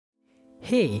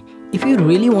Hey, if you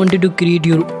really wanted to create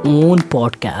your own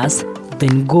podcast,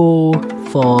 then go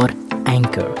for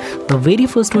Anchor. The very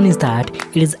first one is that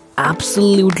it is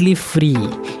absolutely free.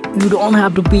 You don't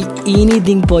have to pay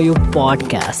anything for your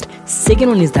podcast. Second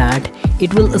one is that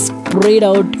it will spread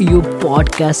out your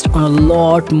podcast on a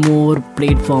lot more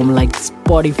platform like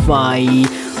Spotify,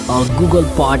 Google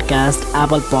Podcast,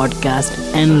 Apple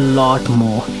Podcast, and lot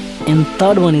more. And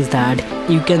third one is that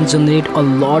you can generate a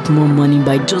lot more money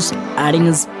by just adding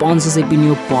a sponsorship in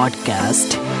your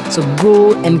podcast. So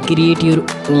go and create your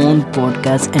own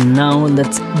podcast. And now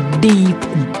let's deep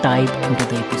dive into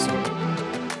the episode.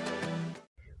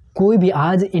 कोई भी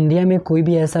आज India में कोई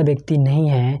भी ऐसा व्यक्ति नहीं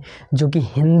है जो कि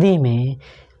हिंदी में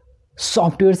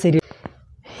सॉफ्टवेयर से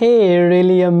Hey,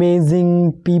 really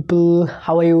amazing people.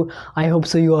 How are you? I hope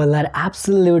so you all are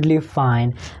absolutely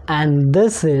fine. And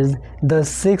this is the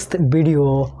sixth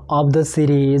video of the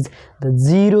series, the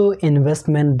Zero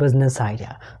Investment Business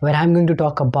Idea, where I'm going to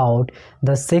talk about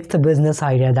the sixth business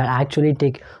idea that actually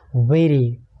take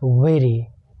very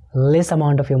less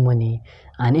amount of your money,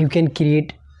 and you can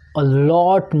create a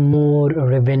lot more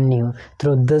revenue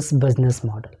through this business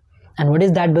model. And what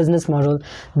is that business model?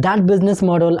 That business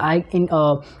model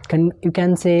you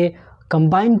can say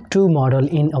combine two model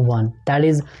in a one, that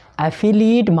is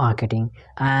affiliate marketing,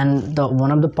 and the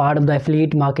one of the part of the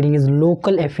affiliate marketing is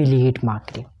local affiliate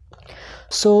marketing.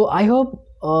 So I hope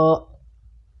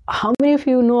how many of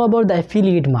you know about the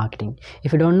affiliate marketing?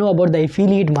 If you don't know about the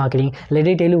affiliate marketing, let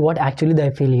me tell you what actually the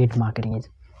affiliate marketing is.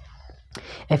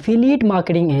 Affiliate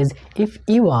marketing is if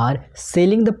you are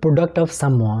selling the product of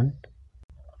someone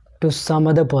to some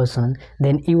other person,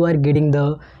 then you are getting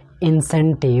the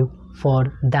incentive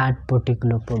for that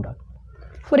particular product.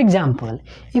 For example,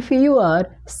 if you are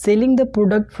selling the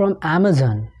product from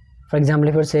Amazon, for example,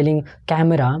 if you're selling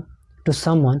camera to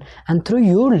someone, and through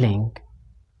your link,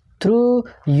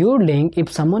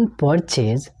 if someone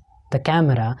purchase the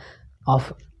camera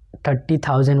of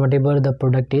 30,000 whatever the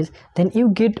product is, then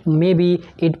you get maybe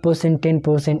 8%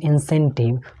 10%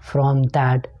 incentive from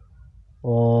that,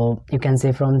 or you can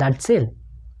say from that sale.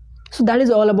 So that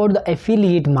is all about the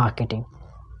affiliate marketing.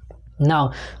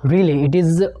 Now really it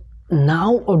is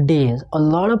nowadays a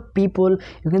lot of people,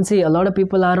 you can say a lot of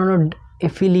people are on a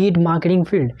affiliate marketing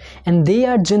field, and they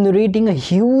are generating a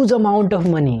huge amount of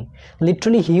money,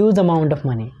 literally huge amount of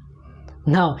money.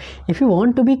 Now if you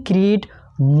want to be create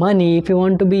money, if you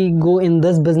want to be go in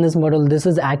this business model, this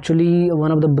is actually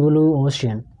one of the blue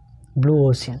ocean.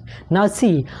 Now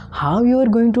see how you are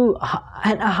going to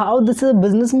how this is a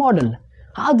business model.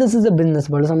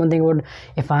 Someone think about,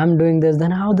 if I am doing this,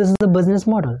 then how this is a business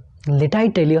model? Let I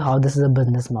tell you how this is a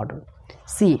business model.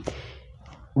 See,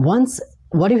 once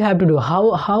what you have to do,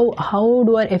 how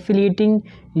do I affiliating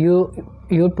your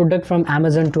product from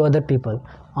Amazon to other people?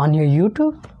 On your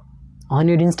YouTube, on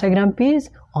your Instagram page,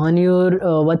 on your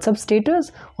WhatsApp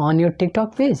status, on your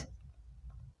TikTok page.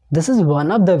 This is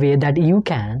one of the way that you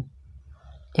can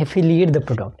affiliate the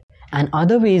product. And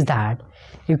other way is that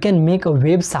you can make a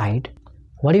website.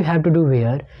 What you have to do,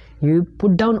 where you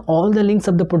put down all the links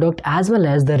of the product as well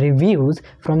as the reviews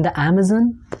from the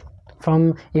Amazon.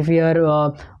 From if you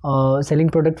are selling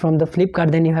product from the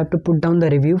Flipkart, then you have to put down the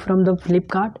review from the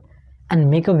Flipkart and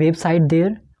make a website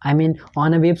there. I mean,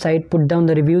 on a website, put down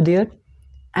the review there.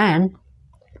 And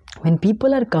when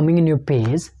people are coming in your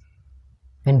page,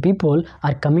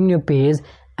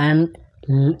 and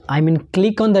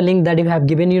click on the link that you have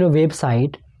given your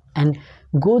website and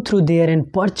go through there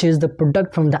and purchase the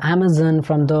product from the Amazon,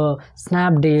 from the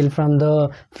Snapdeal, from the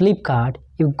Flipkart,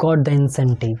 you got the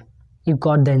incentive.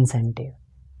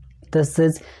 This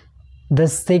is the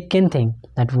second thing,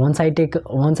 that once I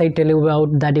tell you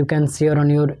about that, you can share on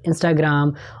your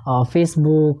Instagram,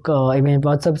 Facebook, even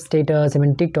WhatsApp status,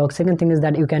 even TikTok. Second thing is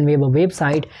that you can have a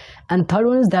website. And third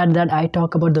one is that I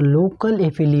talk about the local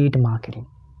affiliate marketing,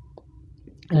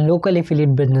 local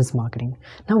affiliate business marketing.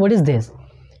 Now what is this?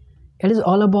 It is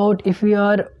all about if you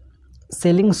are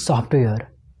selling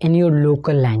software in your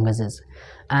local languages.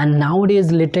 And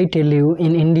nowadays, let I tell you,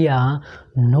 in India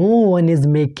no one is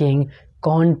making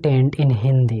content in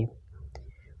Hindi.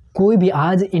 कोई भी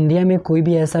आज India में कोई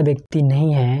भी ऐसा व्यक्ति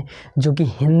नहीं है जो कि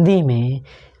हिंदी में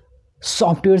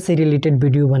सॉफ्टवेयर से रिलेटेड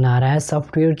वीडियो बना रहा है,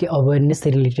 सॉफ्टवेयर की अवेयरनेस से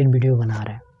रिलेटेड वीडियो बना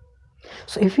रहा है.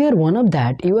 So if you are one of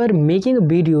that, you are making a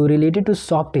video related to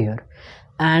software,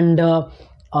 and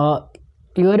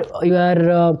you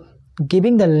are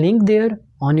giving the link there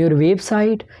on your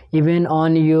website, even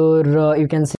on your you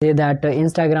can say that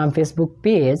Instagram, Facebook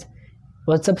page,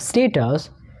 WhatsApp status,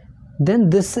 then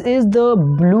this is the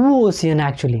blue ocean,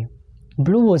 actually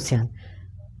blue ocean.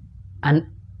 And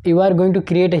you are going to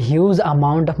create a huge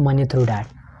amount of money through that.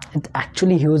 It's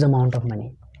actually huge amount of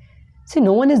money. See,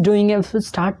 no one is doing it. If you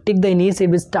take the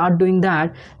initiative, start doing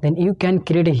that, then you can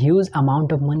create a huge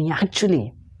amount of money.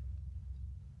 Actually,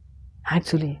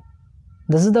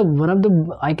 this is the one of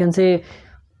the, I can say,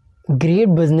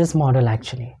 great business model.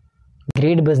 Actually,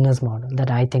 great business model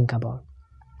that I think about.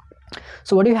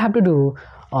 So what you have to do,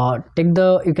 take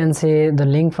the, you can say, the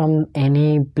link from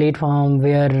any platform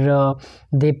where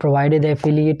they provided the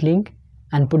affiliate link,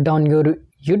 and put down your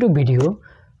YouTube video.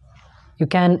 You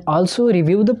can also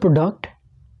review the product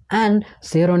and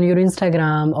share on your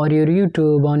Instagram or your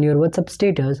YouTube, on your WhatsApp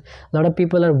status. A lot of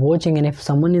people are watching, and if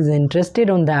someone is interested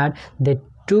on that, they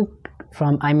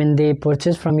they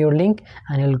purchase from your link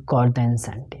and you'll got the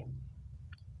incentive.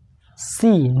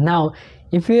 See, now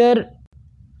if you are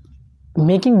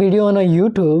making video on a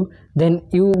YouTube, then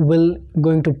you will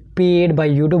going to pay it by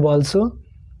YouTube also.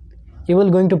 You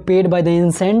will going to pay it by the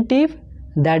incentive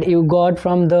that you got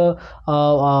from the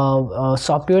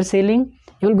software selling.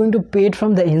 You're going to pay it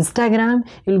from the Instagram.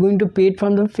 You're going to pay it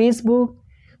from the Facebook.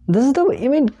 This is the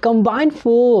even combined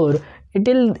four.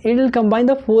 It'll combine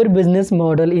the four business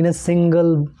model in a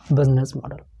single business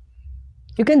model.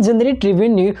 You can generate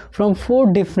revenue from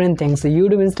four different things: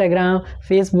 YouTube, Instagram,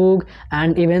 Facebook,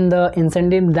 and even the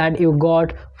incentive that you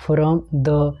got from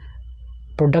the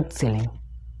product selling,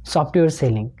 software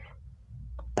selling.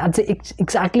 That's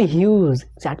exactly huge.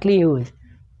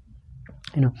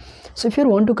 So if you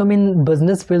want to come in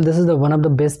business field, this is the one of the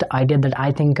best idea that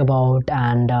I think about,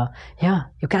 and yeah,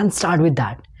 you can start with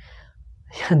that.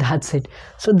 Yeah, that's it.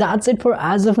 So that's it for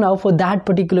as of now for that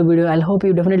particular video. I hope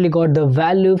you definitely got the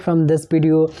value from this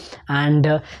video,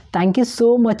 and thank you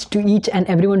so much to each and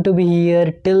everyone to be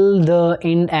here till the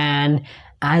end. And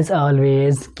as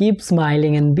always, keep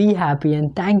smiling and be happy,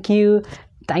 and thank you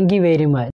very much.